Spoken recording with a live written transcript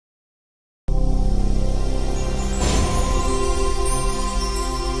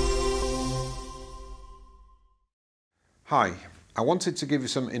Hi, I wanted to give you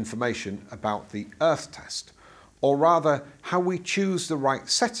some information about the earth test, or rather how we choose the right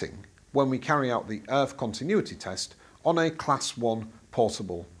setting when we carry out the earth continuity test on a Class 1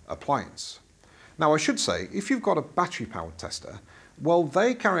 portable appliance. Now I should say, if you've got a battery powered tester, well,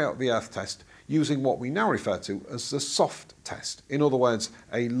 they carry out the earth test using what we now refer to as the soft test, in other words,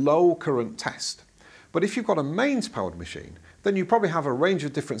 a low current test. But if you've got a mains powered machine, then you probably have a range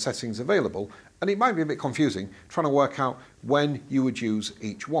of different settings available, and it might be a bit confusing trying to work out when you would use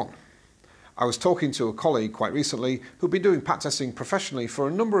each one. I was talking to a colleague quite recently who'd been doing P.A.T testing professionally for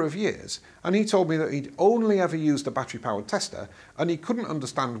a number of years, and he told me that he'd only ever used a battery powered tester, and he couldn't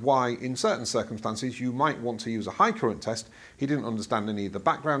understand why in certain circumstances you might want to use a high current test. He didn't understand any of the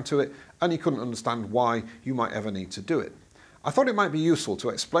background to it, and he couldn't understand why you might ever need to do it. I thought it might be useful to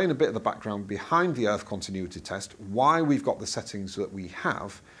explain a bit of the background behind the earth continuity test, why we've got the settings that we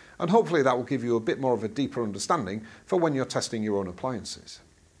have, and hopefully that will give you a bit more of a deeper understanding for when you're testing your own appliances.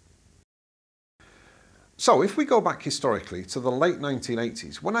 So if we go back historically to the late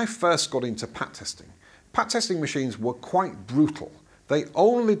 1980s, when I first got into P.A.T testing, P.A.T testing machines were quite brutal. They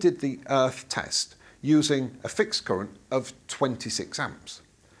only did the earth test using a fixed current of 26 amps.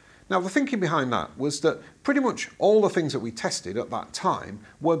 Now the thinking behind that was that pretty much all the things that we tested at that time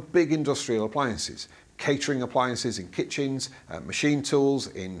were big industrial appliances, catering appliances in kitchens, machine tools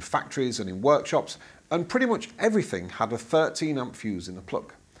in factories and in workshops, and pretty much everything had a 13 amp fuse in the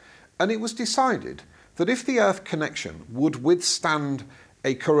plug. And it was decided that if the earth connection would withstand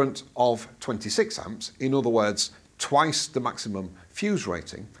a current of 26 amps, in other words, twice the maximum fuse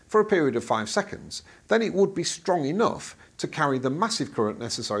rating, for a period of 5 seconds, then it would be strong enough to carry the massive current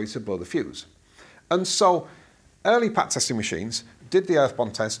necessary to blow the fuse. And so early P.A.T testing machines did the earth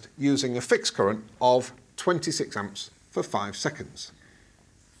bond test using a fixed current of 26 amps for 5 seconds.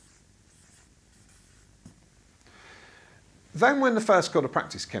 Then when the first code of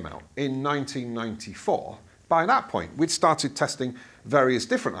practice came out in 1994, by that point we'd started testing various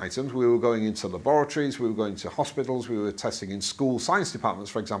different items. We were going into laboratories, we were going to hospitals, we were testing in school science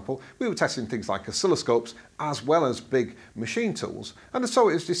departments, for example. We were testing things like oscilloscopes as well as big machine tools. And so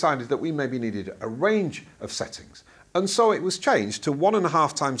it was decided that we maybe needed a range of settings. And so it was changed to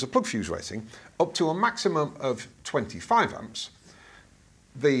 1.5 times the plug fuse rating up to a maximum of 25 amps.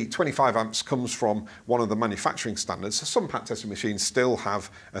 The 25 amps comes from one of the manufacturing standards. Some P.A.T testing machines still have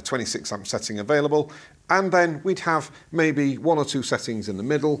a 26 amp setting available, and then we'd have maybe 1 or 2 settings in the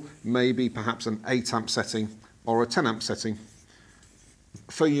middle, maybe perhaps an 8 amp setting or a 10 amp setting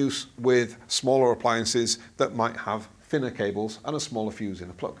for use with smaller appliances that might have thinner cables and a smaller fuse in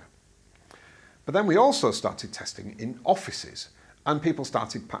a plug. But then we also started testing in offices, and people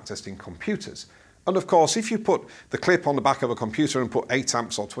started P.A.T testing computers. And of course, if you put the clip on the back of a computer and put 8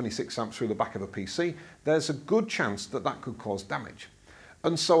 amps or 26 amps through the back of a PC, there's a good chance that that could cause damage.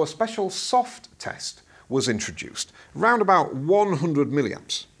 And so a special soft test was introduced, around about 100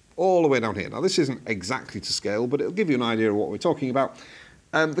 milliamps, all the way down here. Now this isn't exactly to scale, but it'll give you an idea of what we're talking about.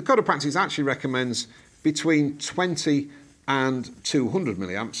 The code of practice actually recommends between 20 and 200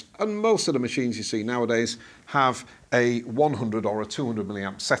 milliamps, and most of the machines you see nowadays have a 100 or a 200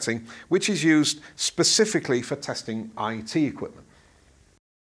 milliamp setting, which is used specifically for testing IT equipment.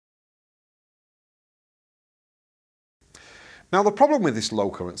 Now the problem with this low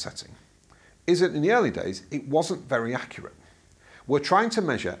current setting is that in the early days it wasn't very accurate. We're trying to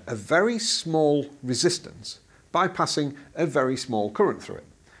measure a very small resistance by passing a very small current through it.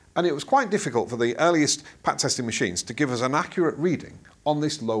 And it was quite difficult for the earliest P.A.T testing machines to give us an accurate reading on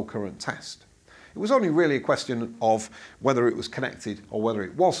this low current test. It was only really a question of whether it was connected or whether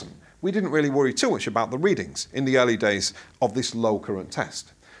it wasn't. We didn't really worry too much about the readings in the early days of this low current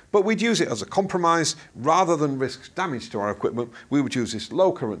test. But we'd use it as a compromise. Rather than risk damage to our equipment, we would use this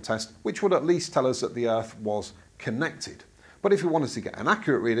low current test, which would at least tell us that the earth was connected. But if we wanted to get an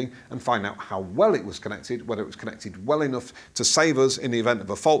accurate reading and find out how well it was connected, whether it was connected well enough to save us in the event of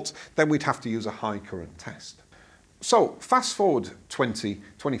a fault, then we'd have to use a high current test. So fast forward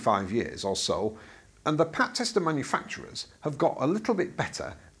 25 years or so, and the P.A.T tester manufacturers have got a little bit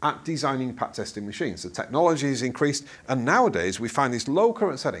better at designing P.A.T testing machines. The technology has increased, and nowadays we find this low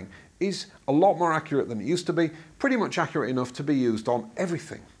current setting is a lot more accurate than it used to be, pretty much accurate enough to be used on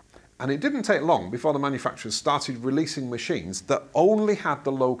everything. And it didn't take long before the manufacturers started releasing machines that only had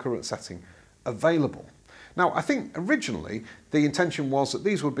the low current setting available. Now, I think originally the intention was that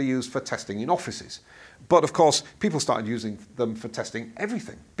these would be used for testing in offices. But of course, people started using them for testing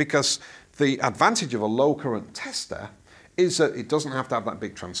everything, because the advantage of a low current tester is that it doesn't have to have that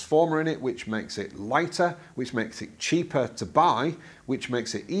big transformer in it, which makes it lighter, which makes it cheaper to buy, which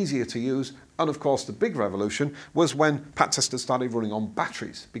makes it easier to use, And of course, the big revolution was when P.A.T testers started running on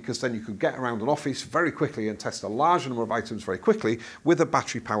batteries, because then you could get around an office very quickly and test a large number of items very quickly with a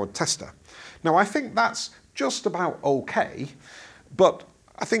battery-powered tester. Now, I think that's just about okay, but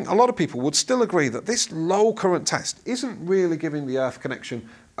I think a lot of people would still agree that this low current test isn't really giving the earth connection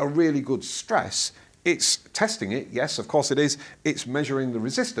a really good stress. It's testing it, yes, of course it is. It's measuring the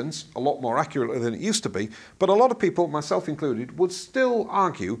resistance a lot more accurately than it used to be. But a lot of people, myself included, would still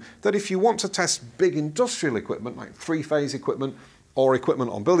argue that if you want to test big industrial equipment, like three-phase equipment or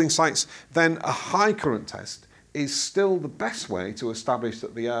equipment on building sites, then a high current test is still the best way to establish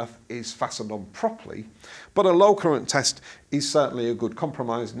that the earth is fastened on properly. But a low current test is certainly a good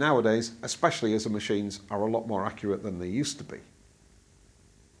compromise nowadays, especially as the machines are a lot more accurate than they used to be.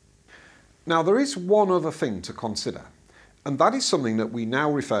 Now, there is one other thing to consider, and that is something that we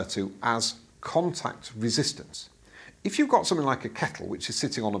now refer to as contact resistance. If you've got something like a kettle which is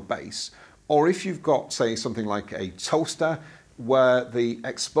sitting on a base, or if you've got, say, something like a toaster where the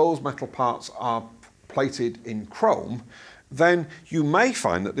exposed metal parts are plated in chrome, then you may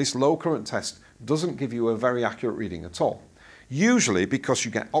find that this low current test doesn't give you a very accurate reading at all. Usually because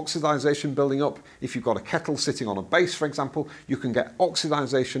you get oxidization building up. If you've got a kettle sitting on a base, for example, you can get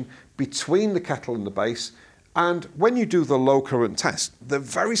oxidization between the kettle and the base. And when you do the low current test, the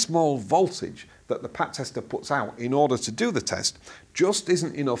very small voltage that the P.A.T tester puts out in order to do the test just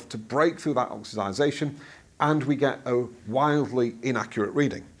isn't enough to break through that oxidization, and we get a wildly inaccurate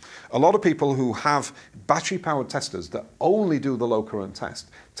reading. A lot of people who have battery-powered testers that only do the low current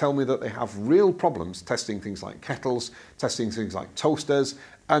test tell me that they have real problems testing things like kettles, testing things like toasters,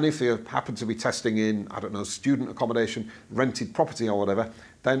 and if they happen to be testing in, I don't know, student accommodation, rented property or whatever,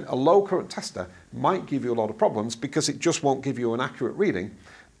 then a low current tester might give you a lot of problems because it just won't give you an accurate reading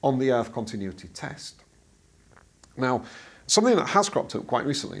on the earth continuity test. Now, something that has cropped up quite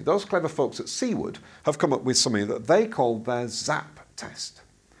recently, those clever folks at Seawood have come up with something that they call their Zap Test.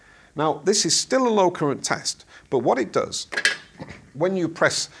 Now, this is still a low current test, but what it does, when you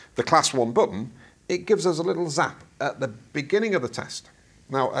press the class 1 button, it gives us a little zap at the beginning of the test.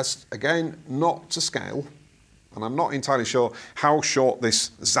 Now, as again, not to scale, and I'm not entirely sure how short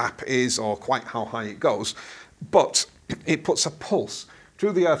this zap is or quite how high it goes, but it puts a pulse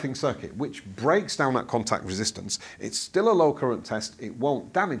through the earthing circuit, which breaks down that contact resistance. It's still a low current test, it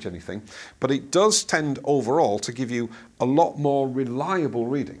won't damage anything, but it does tend overall to give you a lot more reliable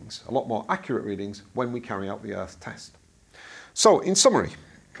readings, a lot more accurate readings when we carry out the earth test. So, in summary,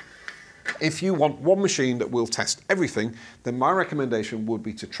 if you want one machine that will test everything, then my recommendation would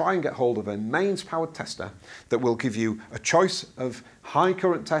be to try and get hold of a mains powered tester that will give you a choice of high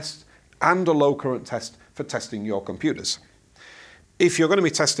current test and a low current test for testing your computers. If you're going to be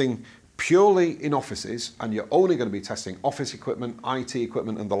testing purely in offices and you're only going to be testing office equipment, IT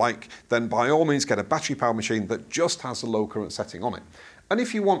equipment and the like, then by all means get a battery powered machine that just has a low current setting on it. And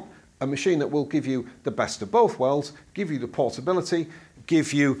if you want a machine that will give you the best of both worlds, give you the portability,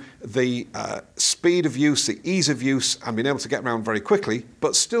 give you the speed of use, the ease of use and being able to get around very quickly,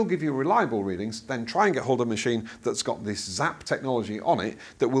 but still give you reliable readings, then try and get hold of a machine that's got this Zap technology on it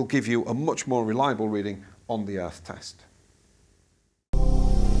that will give you a much more reliable reading on the earth test.